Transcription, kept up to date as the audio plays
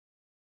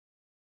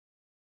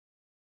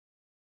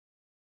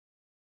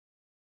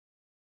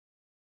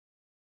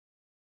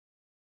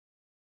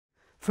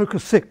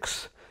Focus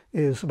 6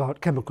 is about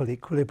chemical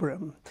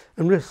equilibrium,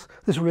 and this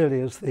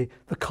really is the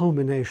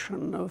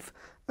culmination of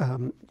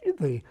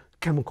the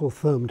chemical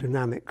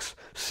thermodynamics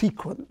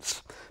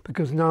sequence,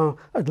 because now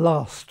at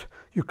last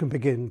you can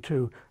begin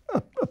to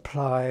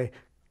apply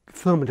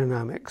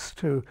thermodynamics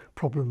to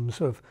problems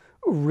of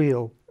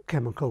real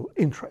chemical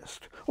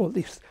interest, or at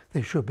least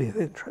they should be of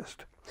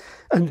interest.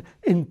 And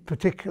in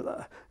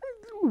particular,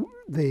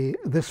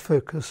 this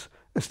focus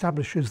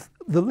establishes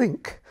the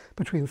link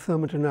between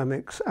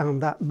thermodynamics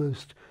and that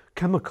most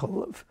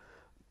chemical of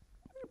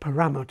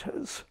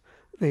parameters,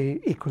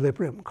 the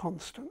equilibrium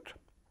constant.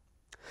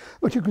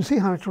 But you can see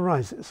how it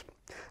arises.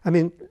 I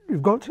mean,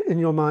 you've got in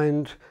your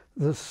mind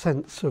the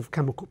sense of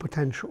chemical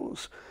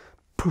potentials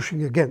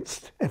pushing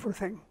against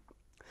everything.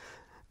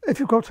 If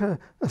you've got a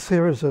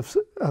series of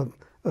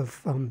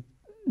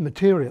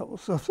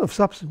materials, of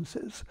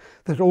substances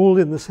that are all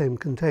in the same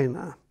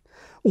container,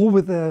 all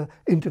with their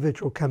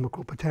individual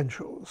chemical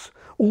potentials,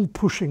 all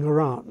pushing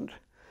around,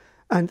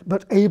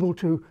 but able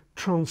to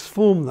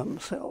transform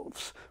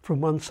themselves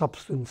from one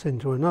substance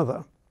into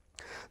another,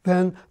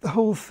 then the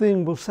whole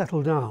thing will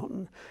settle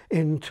down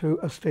into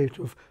a state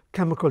of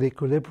chemical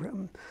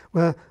equilibrium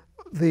where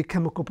the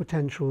chemical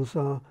potentials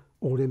are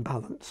all in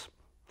balance,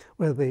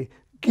 where the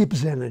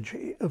Gibbs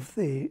energy of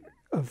the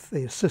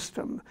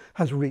system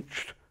has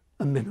reached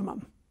a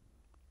minimum.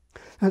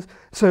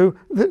 So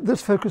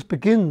this focus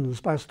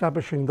begins by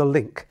establishing the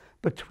link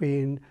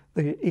between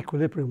the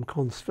equilibrium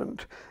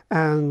constant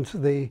and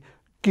the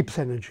Gibbs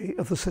energy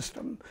of the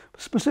system,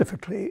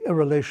 specifically a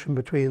relation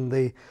between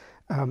the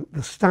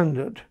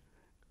standard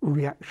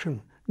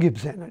reaction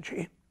Gibbs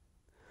energy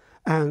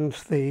and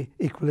the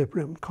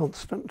equilibrium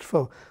constant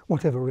for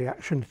whatever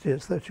reaction it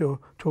is that you're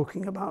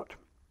talking about.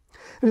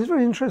 And it's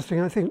very interesting,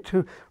 I think,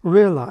 to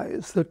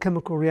realize that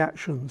chemical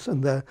reactions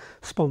and their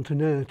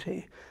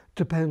spontaneity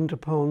depend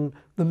upon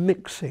the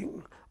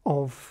mixing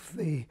of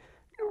the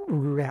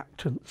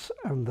reactants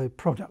and the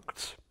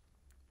products.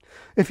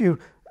 If you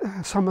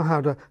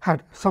somehow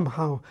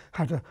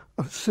had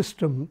a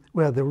system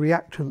where the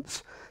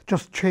reactants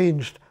just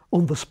changed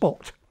on the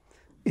spot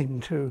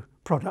into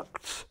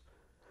products,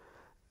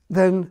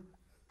 then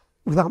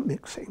without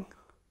mixing,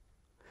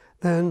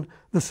 then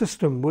the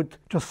system would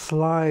just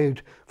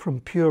slide from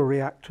pure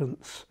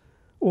reactants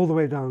all the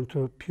way down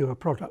to pure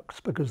products,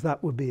 because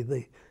that would be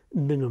the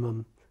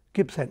minimum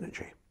Gibbs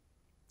energy.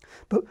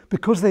 But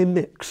because they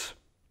mix,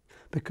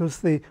 because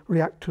the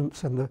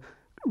reactants and the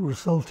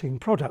resulting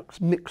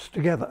products mix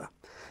together,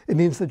 it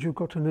means that you've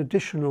got an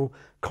additional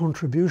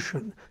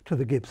contribution to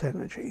the Gibbs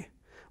energy,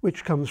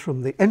 which comes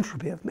from the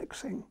entropy of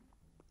mixing.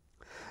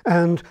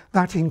 And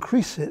that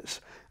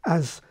increases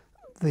as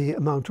the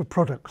amount of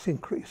products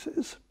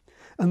increases,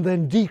 and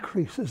then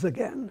decreases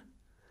again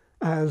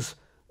as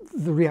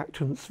the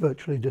reactants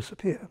virtually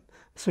disappear.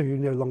 So you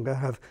no longer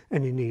have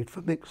any need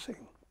for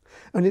mixing.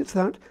 And it's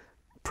that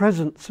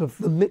presence of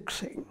the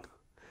mixing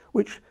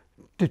which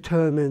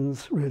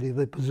determines really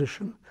the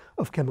position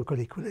of chemical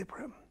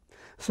equilibrium.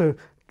 So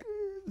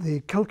the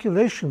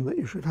calculation that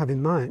you should have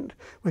in mind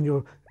when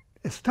you're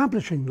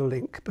establishing the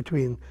link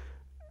between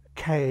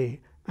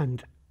K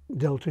and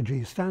delta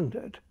G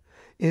standard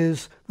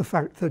is the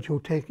fact that you're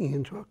taking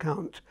into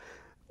account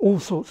all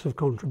sorts of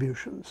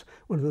contributions,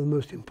 one of the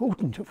most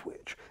important of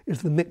which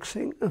is the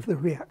mixing of the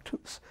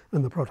reactants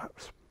and the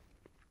products.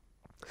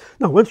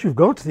 Now, once you've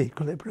got the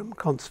equilibrium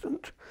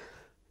constant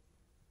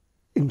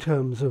in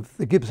terms of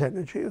the Gibbs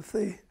energy of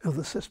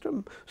the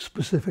system,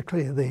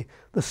 specifically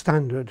the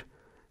standard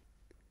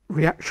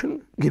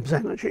reaction Gibbs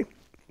energy,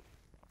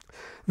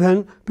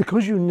 then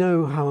because you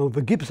know how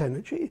the Gibbs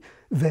energy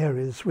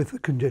varies with the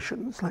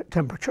conditions like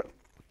temperature,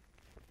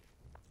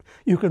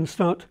 you can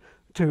start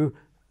to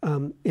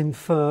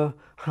infer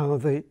how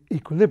the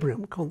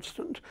equilibrium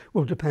constant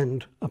will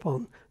depend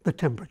upon the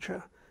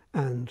temperature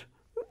and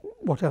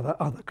whatever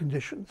other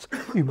conditions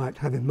you might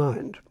have in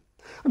mind.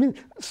 I mean,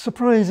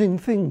 surprising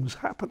things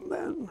happen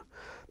then,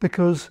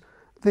 because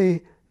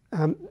the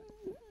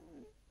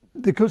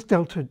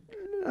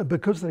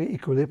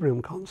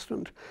equilibrium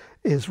constant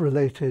is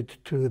related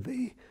to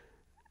the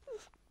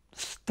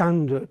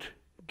standard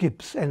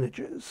Gibbs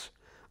energies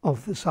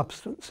of the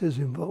substances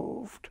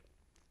involved,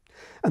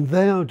 and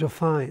they are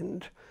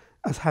defined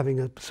as having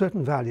a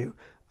certain value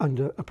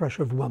under a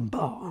pressure of 1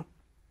 bar.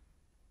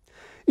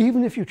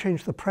 Even if you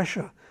change the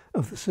pressure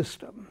of the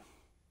system,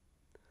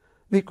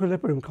 the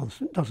equilibrium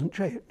constant doesn't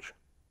change,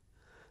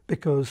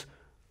 because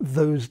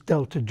those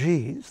delta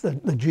G's,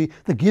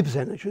 the Gibbs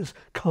energies,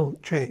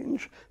 can't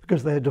change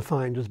because they're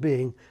defined as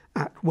being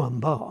at 1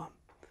 bar.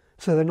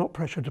 So they're not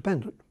pressure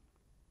dependent.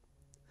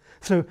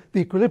 So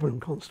the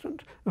equilibrium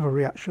constant of a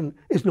reaction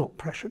is not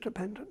pressure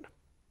dependent.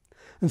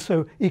 And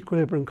so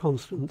equilibrium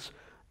constants,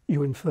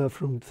 you infer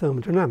from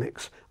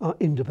thermodynamics, are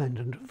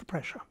independent of the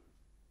pressure.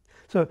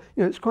 So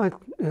it's quite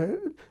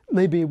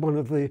maybe one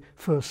of the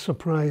first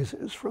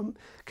surprises from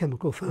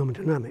chemical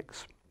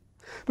thermodynamics.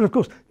 But of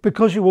course,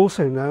 because you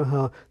also know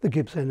how the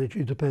Gibbs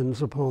energy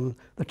depends upon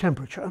the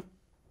temperature,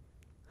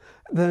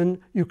 then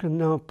you can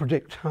now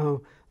predict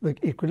how the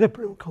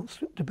equilibrium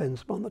constant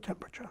depends upon the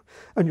temperature.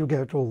 And you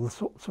get all the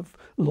sorts of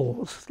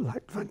laws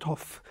like Van 't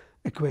Hoff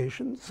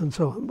equations and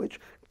so on, which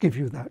give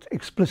you that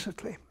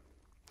explicitly.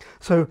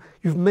 So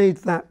you've made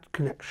that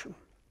connection.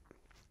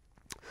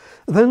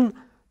 Then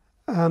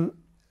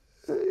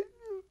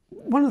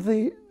one of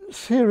the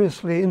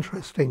seriously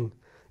interesting,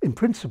 in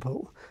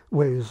principle,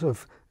 ways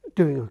of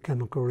doing a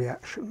chemical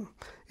reaction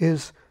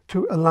is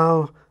to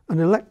allow an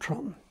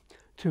electron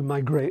to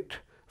migrate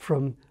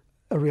from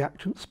a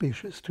reactant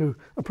species to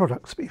a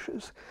product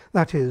species.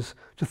 That is,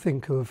 to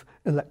think of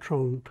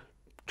electron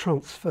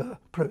transfer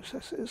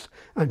processes,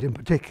 and in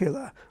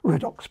particular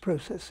redox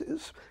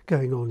processes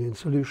going on in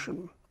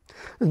solution.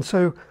 And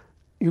so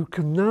you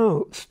can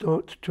now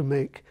start to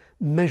make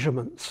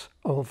measurements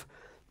of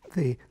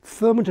the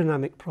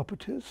thermodynamic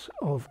properties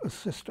of a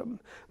system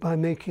by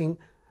making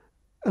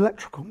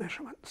electrical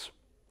measurements.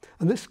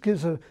 And this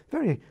gives a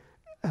very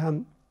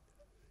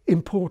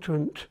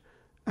important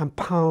and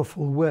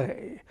powerful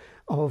way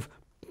of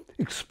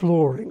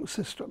exploring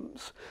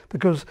systems,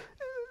 because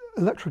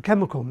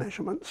electrochemical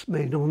measurements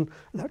made on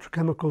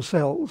electrochemical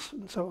cells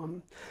and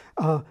so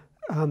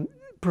on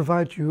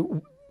provide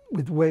you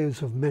with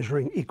ways of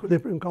measuring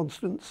equilibrium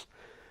constants,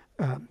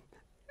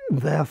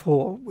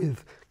 therefore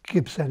with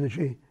Gibbs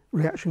energy,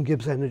 reaction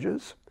Gibbs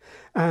energies.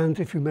 And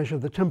if you measure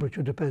the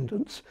temperature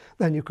dependence,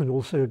 then you can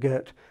also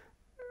get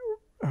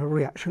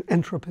reaction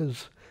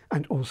entropies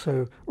and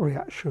also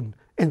reaction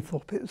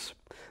enthalpies.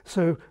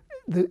 So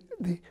the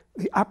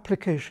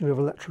application of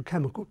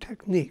electrochemical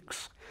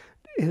techniques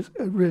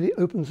really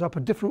opens up a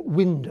different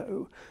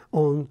window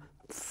on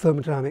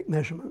thermodynamic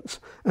measurements,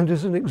 and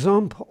is an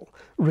example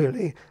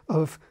really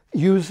of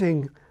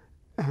using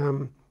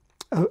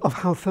of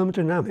how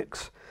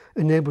thermodynamics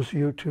enables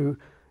you to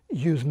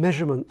use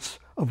measurements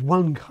of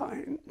one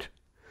kind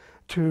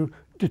to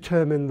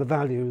determine the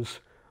values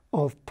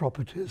of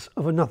properties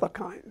of another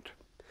kind.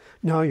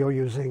 Now you're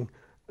using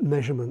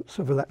measurements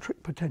of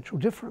electric potential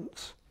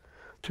difference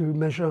to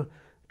measure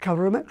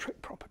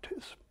calorimetric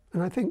properties.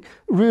 And I think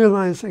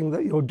realizing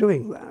that you're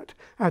doing that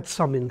adds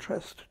some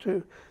interest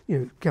to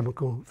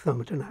chemical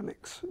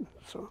thermodynamics and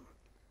so on.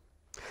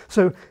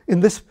 So in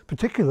this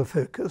particular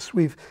focus,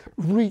 we've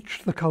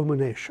reached the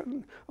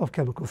culmination of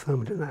chemical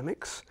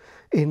thermodynamics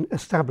in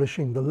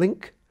establishing the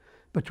link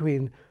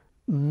between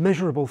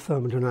measurable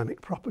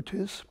thermodynamic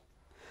properties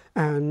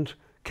and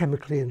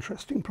chemically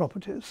interesting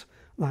properties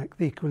like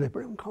the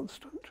equilibrium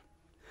constant.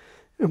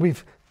 And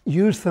we've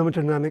used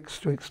thermodynamics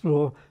to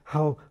explore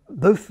how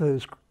both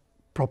those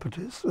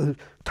properties, the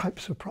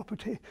types of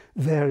property,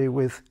 vary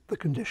with the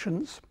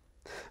conditions.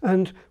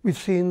 And we've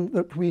seen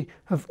that we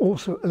have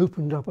also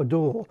opened up a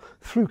door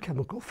through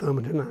chemical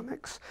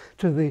thermodynamics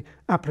to the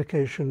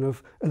application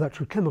of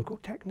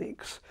electrochemical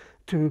techniques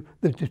to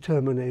the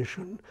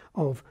determination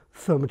of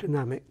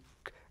thermodynamic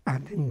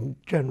and, in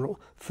general,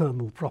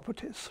 thermal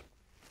properties.